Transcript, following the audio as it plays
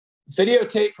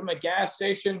Videotape from a gas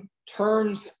station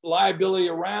turns liability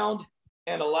around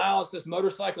and allows this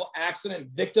motorcycle accident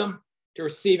victim to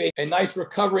receive a nice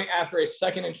recovery after a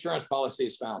second insurance policy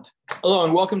is found. Hello,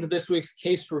 and welcome to this week's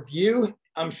case review.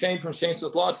 I'm Shane from Shane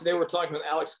Smith Law. Today, we're talking with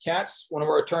Alex Katz, one of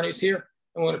our attorneys here,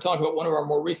 and we're going to talk about one of our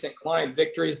more recent client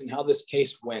victories and how this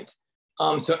case went.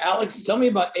 So Alex, tell me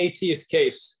about AT's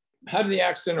case. How did the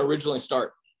accident originally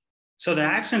start? So the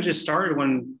accident just started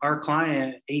when our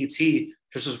client, AT,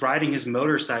 just was riding his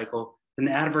motorcycle, and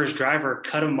the adverse driver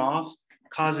cut him off,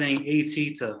 causing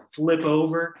AT to flip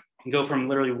over and go from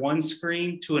literally one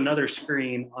screen to another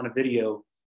screen on a video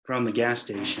from the gas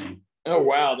station. Oh,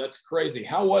 wow. That's crazy.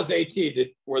 How was AT?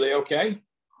 Were they okay?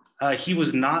 He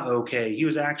was not okay. He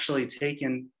was actually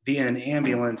taken via an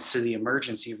ambulance to the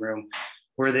emergency room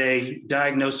where they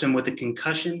diagnosed him with a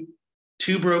concussion,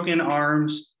 2 broken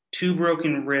arms, 2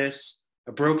 broken wrists,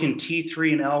 a broken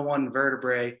T3 and L1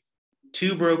 vertebrae,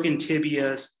 2 broken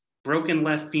tibias, broken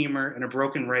left femur, and a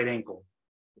broken right ankle.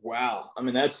 Wow. I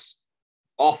mean, that's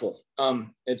awful.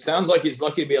 It sounds like he's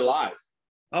lucky to be alive.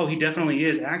 Oh, he definitely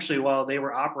is. Actually, while they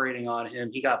were operating on him,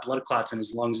 he got blood clots in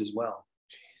his lungs as well.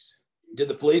 Jeez. Did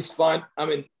the police find,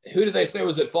 who did they say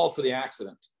was at fault for the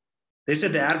accident? They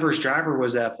said the adverse driver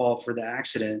was at fault for the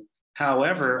accident.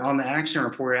 However, on the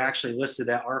accident report, it actually listed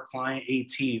that our client,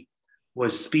 AT,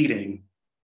 was speeding.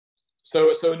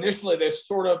 So initially, they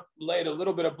sort of laid a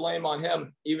little bit of blame on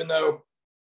him, even though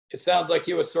it sounds like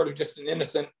he was sort of just an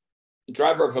innocent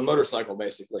driver of a motorcycle,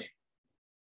 basically.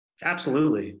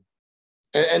 Absolutely.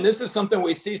 And this is something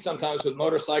we see sometimes with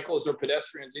motorcycles or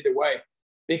pedestrians either way,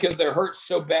 because they're hurt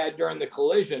so bad during the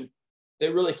collision, they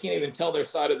really can't even tell their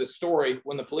side of the story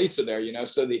when the police are there,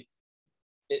 So the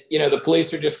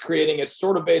police are just creating it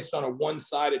sort of based on a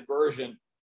one-sided version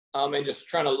and just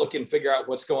trying to look and figure out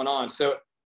what's going on. So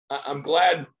I'm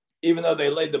glad, even though they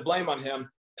laid the blame on him,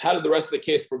 how did the rest of the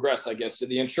case progress, I guess? Did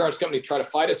the insurance company try to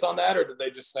fight us on that, or did they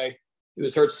just say he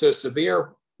was hurt so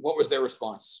severe? What was their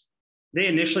response? They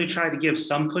initially tried to give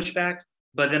some pushback,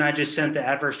 but then I just sent the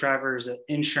adverse driver's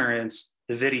insurance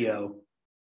the video.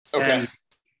 Okay. And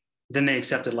then they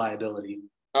accepted liability.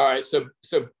 All right. So,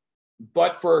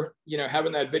 but for,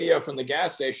 having that video from the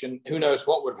gas station, who knows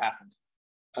what would have happened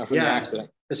from the accident.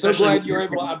 So glad you were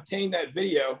able to obtain that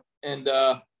video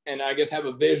and I guess have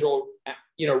a visual,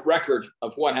 record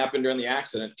of what happened during the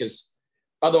accident, because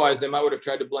otherwise they might would have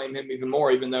tried to blame him even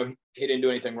more, even though he didn't do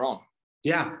anything wrong.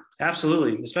 Yeah,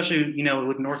 absolutely. Especially,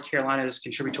 with North Carolina's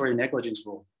contributory negligence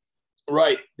rule.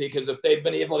 Right. Because if they'd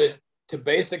been able to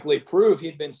basically prove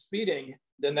he'd been speeding,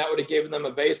 then that would have given them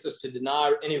a basis to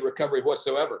deny any recovery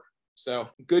whatsoever. So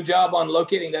good job on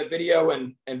locating that video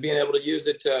and being able to use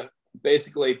it to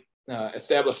basically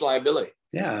establish liability.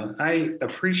 Yeah, I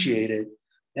appreciate it.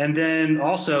 And then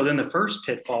the first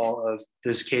pitfall of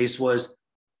this case was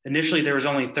initially there was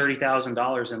only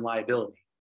 $30,000 in liability.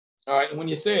 All right. And when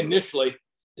you say initially,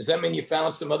 does that mean you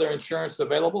found some other insurance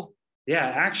available?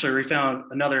 Yeah, actually, we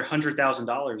found another $100,000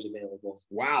 available.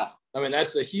 Wow.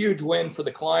 That's a huge win for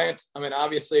the client.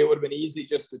 Obviously, it would have been easy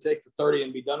just to take the 30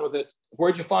 and be done with it.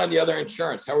 Where'd you find the other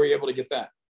insurance? How were you able to get that?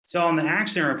 So on the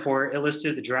accident report, it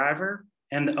listed the driver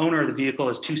and the owner of the vehicle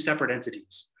as 2 separate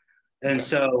entities. And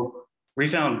so we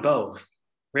found both.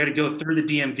 We had to go through the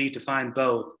DMV to find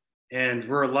both. And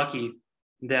we're lucky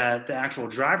that the actual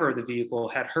driver of the vehicle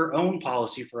had her own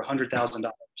policy for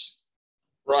 $100,000.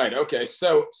 Right. Okay.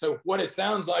 So what it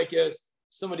sounds like is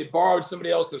somebody borrowed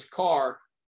somebody else's car,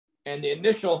 and the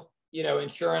initial,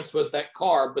 insurance was that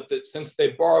car, but since they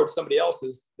borrowed somebody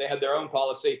else's, they had their own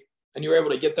policy, and you were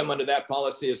able to get them under that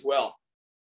policy as well,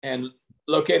 and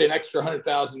locate an extra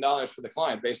 $100,000 for the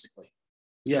client, basically.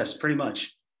 Yes, pretty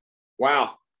much.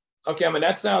 Wow. Okay.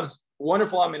 That sounds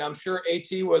wonderful. I'm sure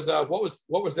AT was.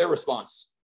 What was their response?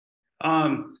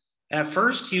 At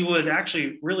first, he was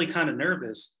actually really kind of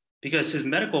nervous because his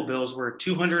medical bills were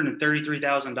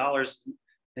 $233,000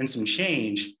 and some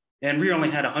change, and we only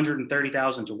had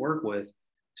 $130,000 to work with.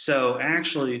 So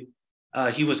actually,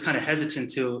 he was kind of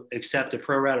hesitant to accept a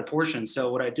pro rata portion.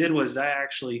 So what I did was I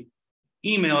actually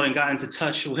emailed and got into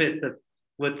touch with the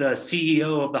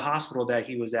CEO of the hospital that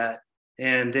he was at,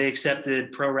 and they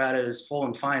accepted pro rata as full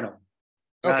and final,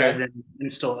 rather than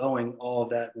still owing all of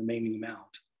that remaining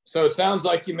amount. So it sounds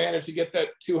like you managed to get that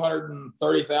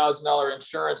 $230,000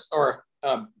 insurance or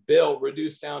bill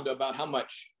reduced down to about how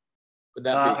much would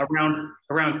that be?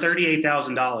 Around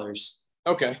 $38,000.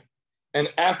 Okay. And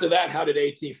after that, how did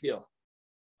AT feel?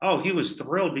 Oh, he was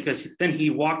thrilled because then he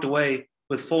walked away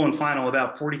with full and final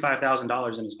about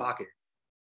 $45,000 in his pocket.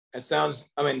 It sounds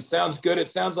good. It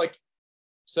sounds like,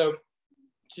 so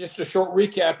just a short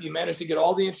recap, you managed to get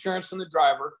all the insurance from the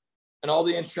driver. and all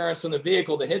the insurance from the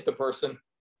vehicle that hit the person.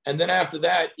 And then after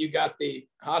that, you got the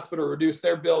hospital reduce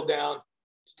their bill down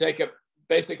to take up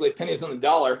basically pennies on the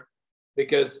dollar,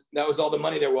 because that was all the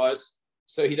money there was.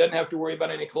 So he doesn't have to worry about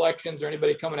any collections or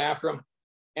anybody coming after him.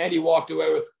 And he walked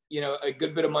away with, a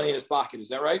good bit of money in his pocket. Is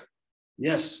that right?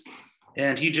 Yes.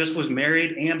 And he just was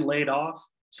married and laid off.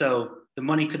 So the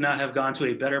money could not have gone to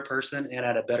a better person and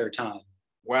at a better time.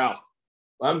 Wow.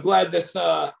 Well, I'm glad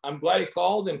he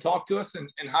called and talked to us and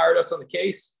hired us on the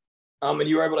case. And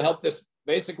you were able to help this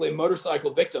basically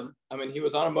motorcycle victim. I mean, he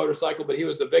was on a motorcycle, but he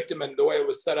was the victim, and the way it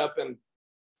was set up, and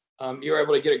you were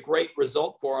able to get a great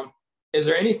result for him. Is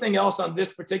there anything else on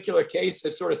this particular case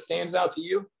that sort of stands out to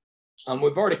you?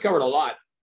 We've already covered a lot.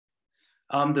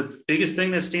 The biggest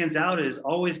thing that stands out is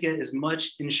always get as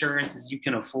much insurance as you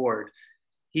can afford.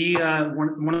 He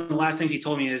one of the last things he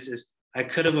told me is I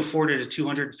could have afforded a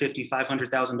 $250,000,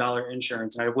 $500,000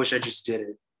 insurance, and I wish I just did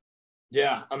it.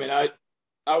 Yeah, I mean, I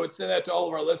would say that to all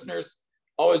of our listeners.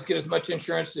 Always get as much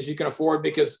insurance as you can afford,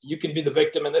 because you can be the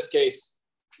victim in this case,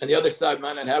 and the other side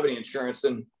might not have any insurance.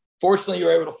 And fortunately, you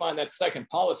were able to find that second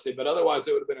policy, but otherwise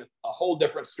it would have been a whole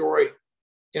different story,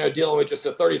 dealing with just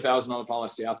a $30,000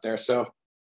 policy out there. So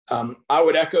I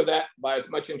would echo that. Buy as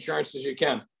much insurance as you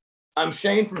can. I'm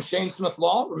Shane from Shane Smith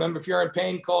Law. Remember, if you're in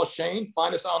pain, call Shane.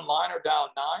 Find us online or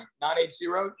dial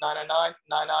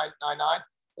 980-999-9999.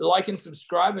 Like and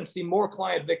subscribe and see more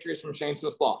client victories from Shane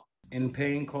Smith Law. In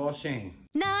pain, call Shane.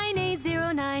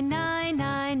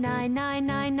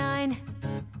 980-999-9999.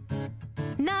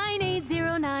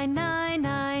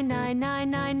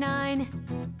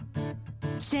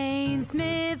 980-999-9999. Shane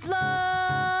Smith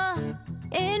Law.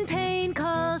 In pain,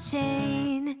 call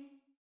Shane.